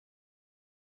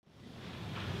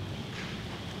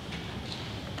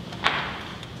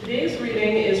Today's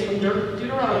reading is from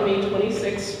Deuteronomy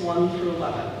 26, 1 through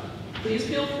 11. Please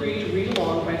feel free to read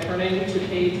along by turning to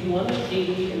page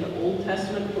 180 in the Old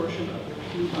Testament portion of your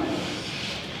Pew Bibles.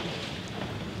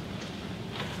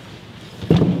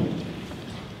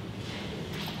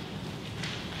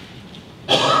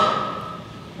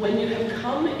 When you have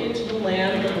come into the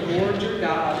land that the Lord your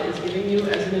God is giving you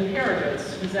as an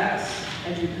inheritance to possess,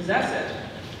 and you possess it,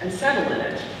 and settle in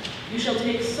it, you shall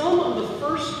take some of the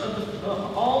first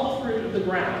of all the fruit of the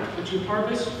ground, which you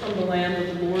harvest from the land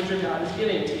that the Lord your God is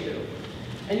giving to you.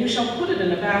 And you shall put it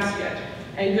in a basket,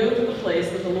 and go to the place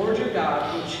that the Lord your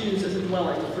God will choose as a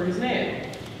dwelling for his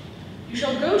name. You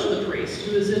shall go to the priest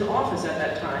who is in office at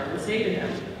that time, and say to him,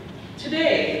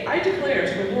 Today I declare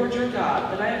to the Lord your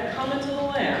God that I have come into the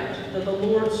land that the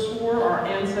Lord swore our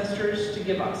ancestors to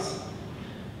give us.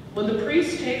 When the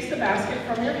priest takes the basket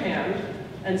from your hand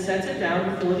and sets it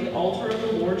down before the altar of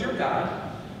the Lord your God,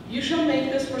 you shall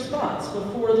make this response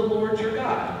before the Lord your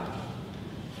God.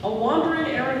 A wandering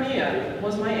Aramean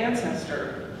was my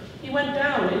ancestor. He went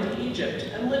down into Egypt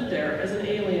and lived there as an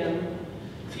alien,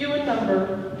 few in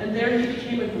number, and there he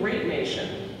became a great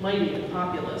nation, mighty and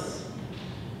populous.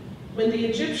 When the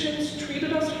Egyptians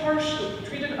treated us harshly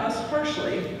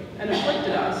and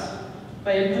afflicted us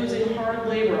by imposing hard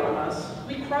labor on us,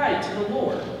 we cried to the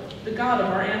Lord, the God of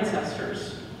our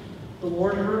ancestors. The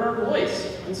Lord heard our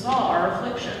voice and saw our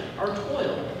affliction, our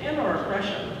toil, and our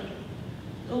oppression.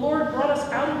 The Lord brought us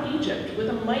out of Egypt with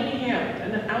a mighty hand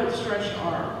and an outstretched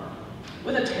arm,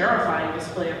 with a terrifying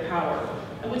display of power,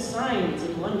 and with signs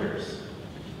and wonders.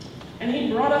 And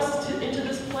he brought us into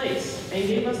this place and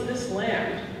gave us this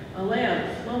land, a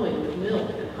land flowing with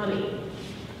milk and honey.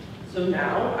 So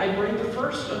now I bring the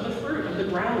first of the fruit of the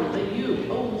ground that you,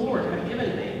 O Lord, have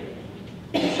given me.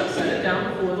 You shall set it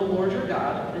down before the Lord your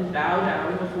God, and bow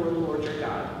down before the Lord your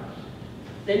God.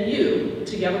 Then you,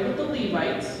 together with the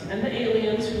Levites and the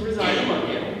aliens who reside among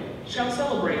you, shall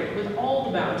celebrate with all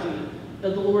the bounty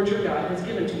that the Lord your God has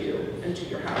given to you and to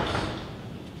your house.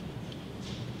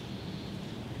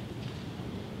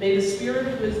 May the Spirit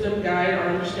of wisdom guide our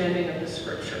understanding of this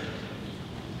scripture.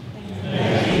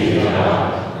 Thanks be to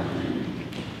God.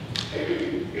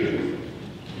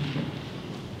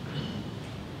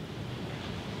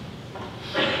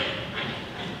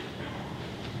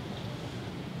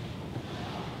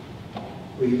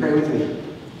 Will you pray with me?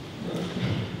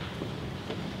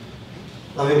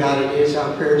 Loving God, it is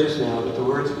our prayer just now that the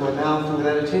words of my mouth and the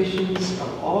meditations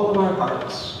of all of our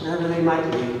hearts, wherever they might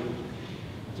lead,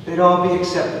 they'd all be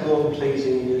acceptable and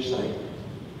pleasing in your sight.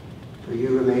 For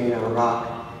you remain our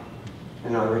rock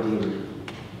and our Redeemer.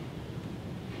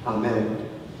 Amen.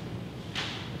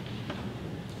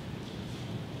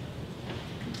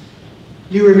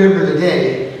 You remember the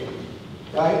day,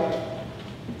 right?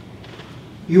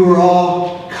 You were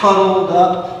all cuddled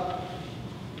up.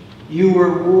 You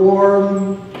were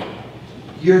warm.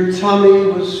 Your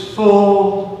tummy was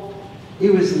full.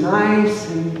 It was nice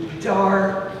and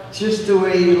dark, just the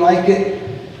way you like it.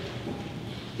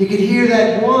 You could hear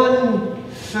that one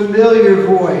familiar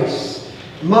voice,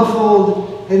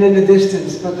 muffled and in the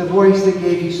distance, but the voice that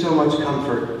gave you so much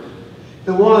comfort.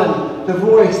 The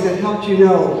voice that helped you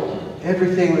know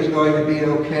everything was going to be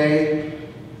okay.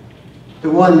 The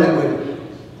one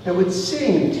that would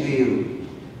sing to you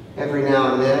every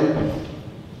now and then.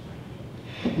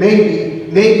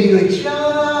 Maybe you had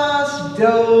just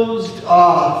dozed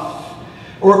off,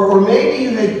 or maybe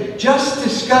you had just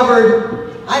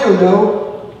discovered, I don't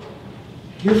know,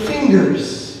 your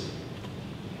fingers.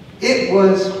 It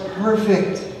was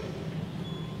perfect.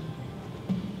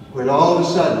 When all of a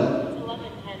sudden,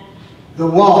 the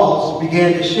walls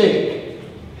began to shake.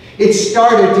 It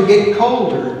started to get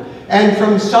colder, and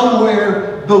from somewhere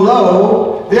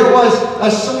below, there was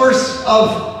a source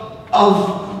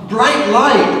of bright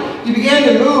light. You began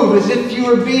to move as if you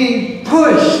were being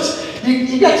pushed.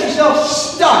 You got yourself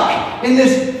stuck in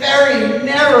this very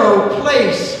narrow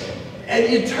place,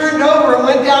 and you turned over and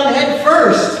went down head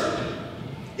first.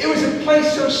 It was a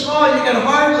place so small you could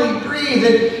hardly breathe,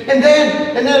 and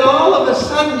then all of a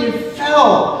sudden you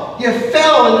fell. You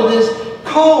fell into this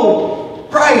cold,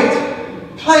 bright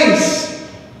place.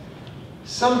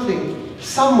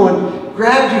 Someone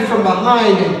grabbed you from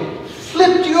behind and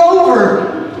flipped you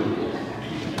over.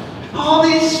 All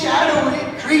these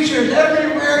shadowy creatures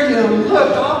everywhere you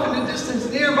looked, off in the distance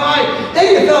nearby.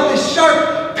 Then you felt this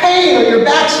sharp pain on your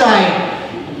backside.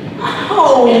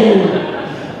 Ow!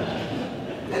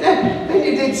 And then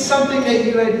you did something that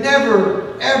you had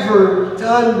never, ever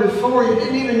done before. You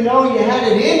didn't even know you had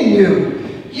it in you.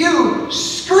 You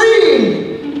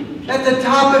screamed at the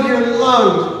top of your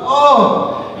lungs.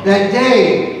 Oh, that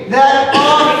day That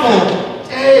awful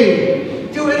day.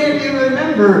 Do any of you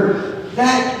remember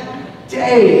that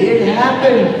day? It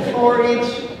happened for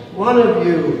each one of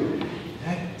you.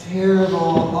 That terrible,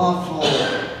 awful,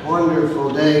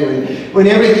 wonderful day when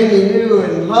everything you knew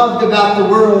and loved about the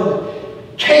world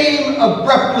came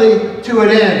abruptly to an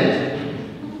end.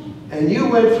 And you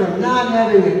went from not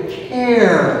having a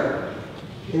care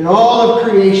in all of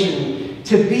creation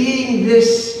to being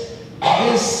this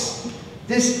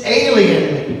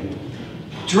alien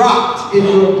dropped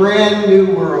into a brand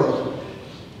new world.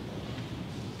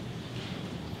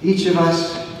 Each of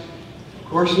us, of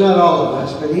course not all of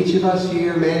us, but each of us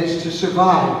here managed to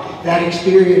survive that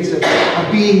experience of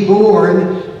being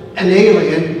born an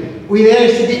alien. We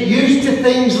managed to get used to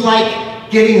things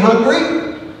like getting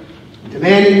hungry,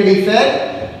 demanding to be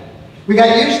fed. We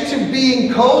got used to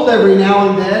being cold every now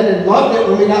and then and loved it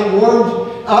when we got warmed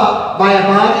up by a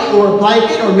body or a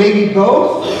blanket or maybe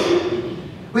both.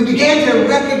 We began to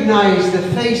recognize the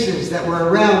faces that were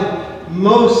around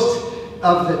most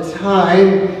of the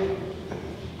time.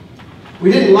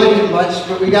 We didn't like it much,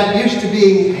 but we got used to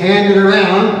being handed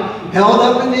around, held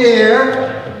up in the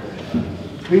air.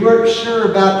 We weren't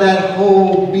sure about that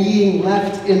whole being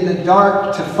left in the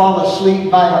dark to fall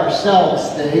asleep by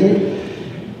ourselves thing.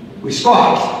 We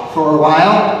squawked for a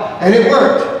while, and it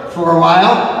worked for a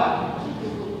while.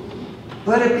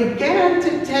 But it began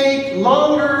to take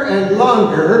longer and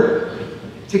longer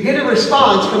to get a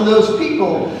response from those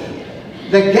people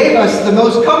that gave us the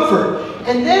most comfort.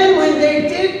 And then when they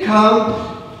did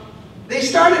come, they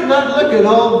started not looking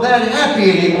all that happy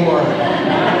anymore.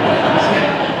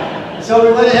 So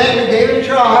we went ahead and gave it a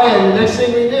try, and the next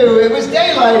thing we knew, it was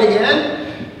daylight again.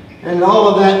 And all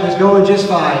of that was going just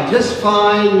fine. Just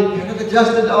fine. Kind of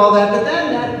adjusted to all that. But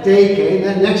then that day came,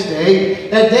 that next day.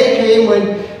 That day came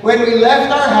when we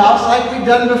left our house like we'd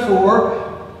done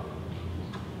before.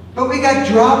 But we got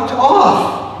dropped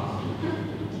off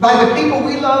by the people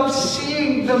we loved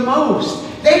seeing the most.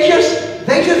 They just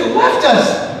left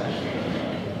us.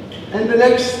 And the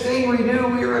next thing we knew,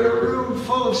 we were in a room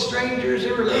full of strangers.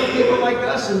 There were little people like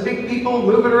us and big people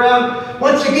moving around.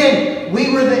 Once again,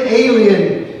 we were the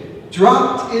alien,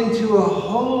 dropped into a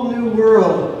whole new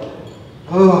world.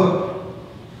 Oh,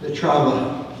 the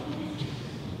trauma.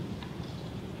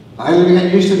 Finally, we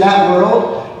got used to that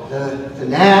world. The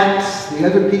naps, the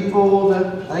other people,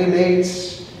 the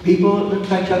playmates, people that looked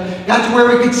like us. Got to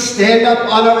where we could stand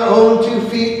up on our own 2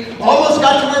 feet. Almost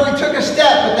got to where we took a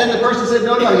step, but then the person said,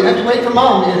 no, you have to wait for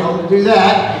Mom to get home to do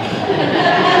that.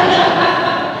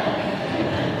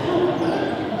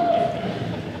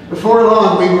 Before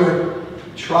long, we were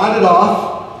trotted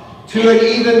off to an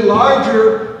even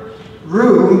larger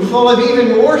room full of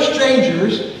even more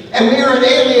strangers, and we were an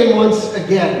alien once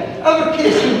again. Other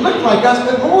kids who looked like us,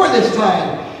 but more this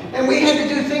time. And we had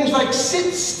to do things like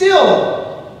sit still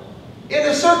in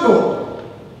a circle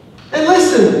and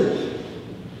listen.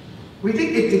 We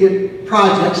did get to get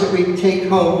projects that we'd take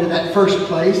home to that first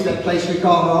place, that place we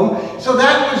call home. So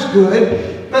that was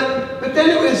good. But then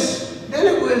it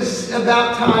was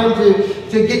about time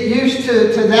to get used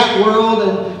to that world,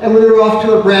 and we were off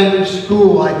to a brand new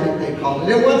school, I think they called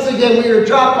it. And once again, we were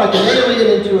dropped like an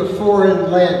alien into a foreign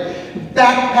land.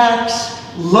 Backpacks,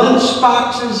 lunch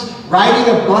boxes,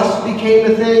 riding a bus became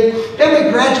a thing. Then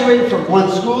we graduated from one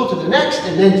school to the next,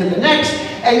 and then to the next.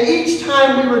 And each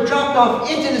time we were dropped off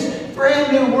into this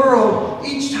brand new world,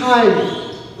 each time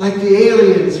like the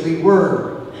aliens we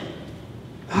were.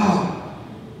 Oh,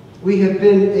 we have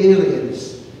been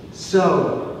aliens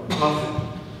so often.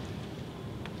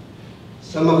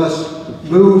 Some of us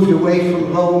moved away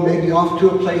from home, maybe off to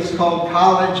a place called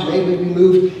college. Maybe we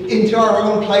moved into our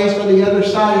own place on the other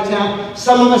side of town.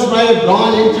 Some of us might have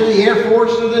gone into the Air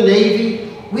Force or the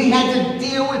Navy. We had to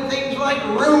deal with things like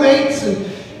roommates and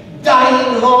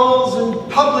dining halls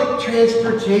and public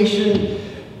transportation.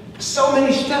 So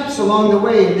many steps along the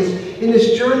way in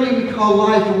this journey we call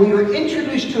life, and we were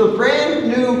introduced to a brand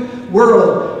new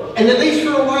world. And at least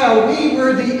for a while, we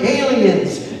were the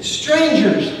aliens,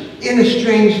 strangers in a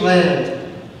strange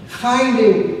land,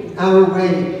 finding our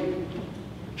way.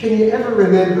 Can you ever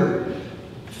remember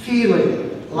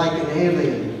feeling like an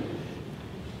alien?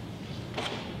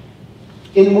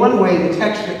 In one way, the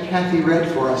text that Kathy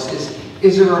read for us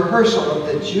is a rehearsal of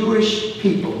the Jewish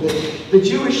people, the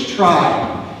Jewish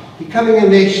tribe, becoming a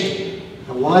nation.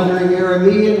 A wandering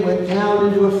Aramean went down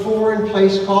into a foreign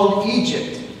place called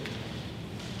Egypt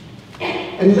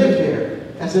and lived there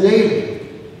as an alien.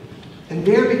 And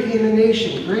there became a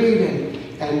nation, great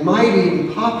and mighty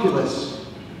and populous.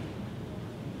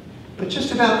 But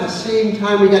just about the same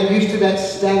time we got used to that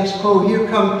status quo, here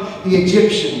come the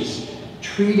Egyptians,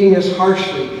 treating us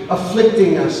harshly,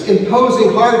 afflicting us,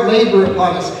 imposing hard labor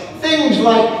upon us. Things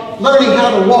like learning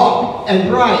how to walk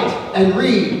and write and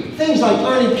read. Things like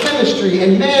learning chemistry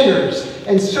and manners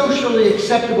and socially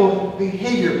acceptable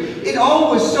behavior. It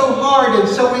all was so hard, and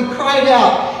so we cried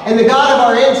out. And the God of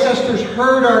our ancestors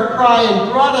heard our cry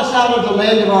and brought us out of the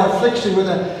land of our affliction with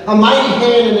a mighty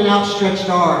hand and an outstretched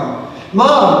arm.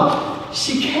 Mom,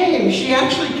 she came. She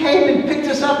actually came and picked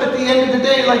us up at the end of the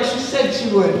day like she said she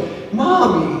would.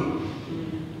 Mommy.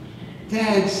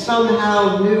 Dad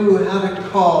somehow knew how to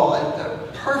call at the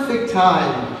perfect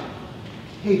time.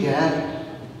 Hey, Dad.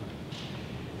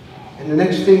 And the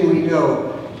next thing we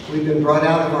know, we've been brought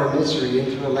out of our misery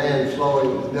into a land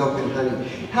flowing with milk and honey.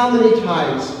 How many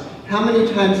times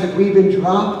have we been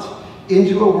dropped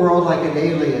into a world like an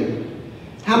alien?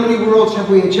 How many worlds have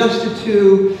we adjusted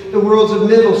to? The worlds of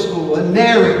middle school and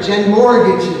marriage and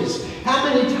mortgages. How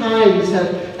many times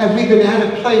have we been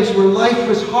at a place where life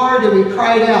was hard and we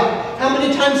cried out? How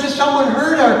many times has someone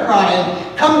heard our cry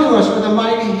and come to us with a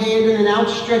mighty hand and an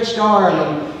outstretched arm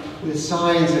and with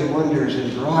signs and wonders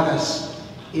and brought us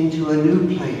into a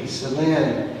new place, a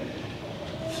land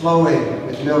flowing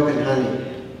with milk and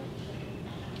honey,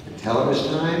 until it was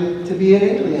time to be an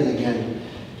alien again?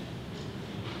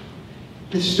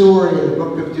 This story in the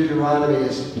book of Deuteronomy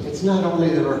it's not only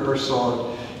the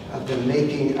rehearsal of the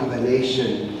making of a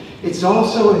nation, it's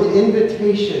also an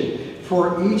invitation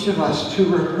for each of us to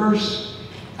rehearse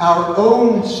our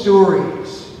own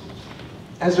stories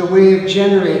as a way of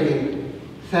generating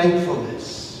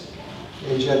thankfulness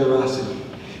and generosity.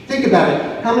 Think about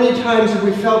it. How many times have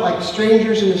we felt like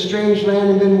strangers in a strange land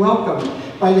and been welcomed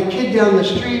by the kid down the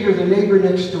street or the neighbor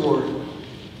next door?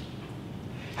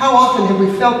 How often have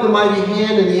we felt the mighty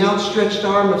hand and the outstretched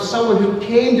arm of someone who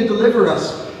came to deliver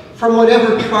us from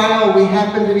whatever trial we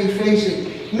happen to be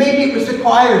facing? Maybe it was the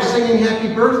choir singing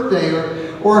happy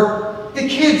birthday, or the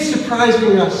kids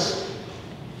surprising us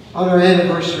on our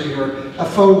anniversary, or a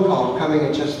phone call coming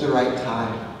at just the right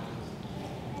time.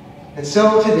 And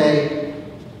so today,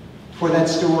 for that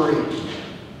story,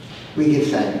 we give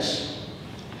thanks.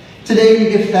 Today we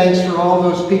give thanks for all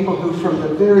those people who from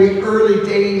the very early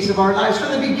days of our lives,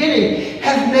 from the beginning,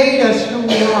 have made us who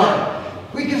we are.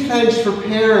 We give thanks for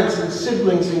parents and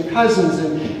siblings and cousins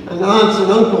and aunts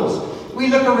and uncles. We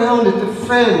look around at the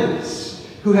friends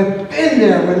who have been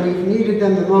there when we've needed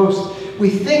them the most. We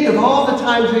think of all the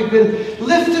times we've been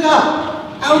lifted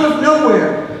up out of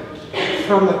nowhere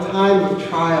from a time of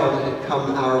trial that had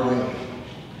come our way.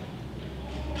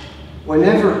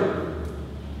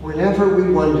 Whenever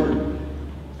we wonder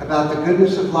about the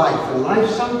goodness of life, and life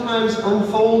sometimes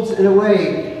unfolds in a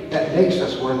way that makes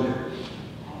us wonder,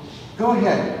 go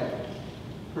ahead,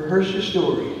 rehearse your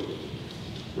story.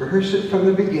 Rehearse it from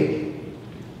the beginning.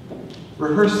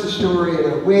 Rehearse the story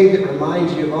in a way that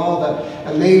reminds you of all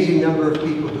the amazing number of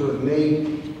people who have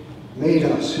made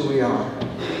us who we are.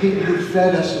 People who've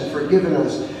fed us and forgiven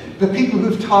us. The people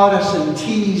who've taught us and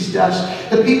teased us.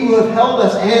 The people who have held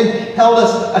us and held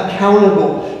us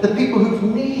accountable. The people who've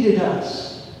needed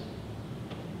us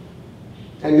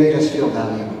and made us feel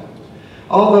valuable.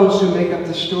 All those who make up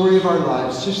the story of our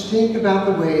lives, just think about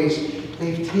the ways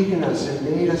they've taken us and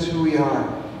made us who we are.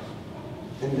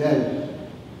 And then,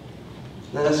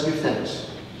 let us give thanks.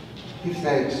 Give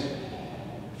thanks.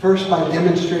 First, by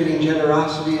demonstrating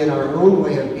generosity in our own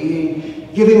way of being,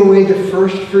 giving away the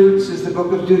first fruits, as the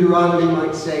book of Deuteronomy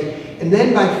might say, and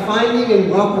then by finding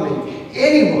and welcoming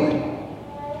anyone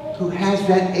who has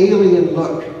that alien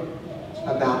look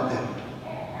about them,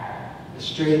 a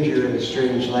stranger in a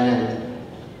strange land.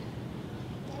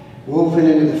 Woven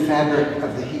into the fabric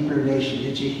of the Hebrew nation.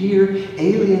 Did you hear?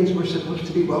 Aliens were supposed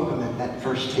to be welcome at that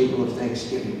first table of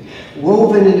Thanksgiving.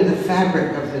 Woven into the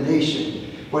fabric of the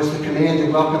nation was the command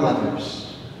to welcome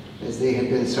others as they had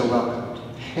been so welcomed.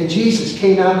 And Jesus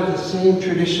came out of the same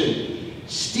tradition,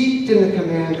 steeped in the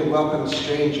command to welcome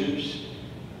strangers.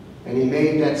 And he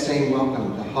made that same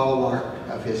welcome the hallmark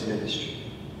of his ministry.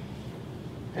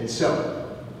 And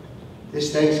so,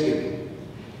 this Thanksgiving,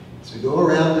 so go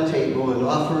around the table and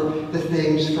offer the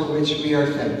things for which we are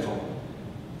thankful.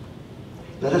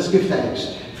 Let us give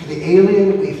thanks for the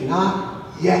alien we've not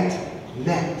yet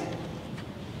met,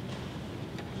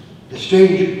 the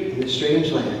stranger in the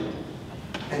strange land,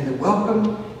 and the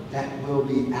welcome that will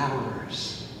be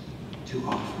ours to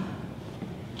offer.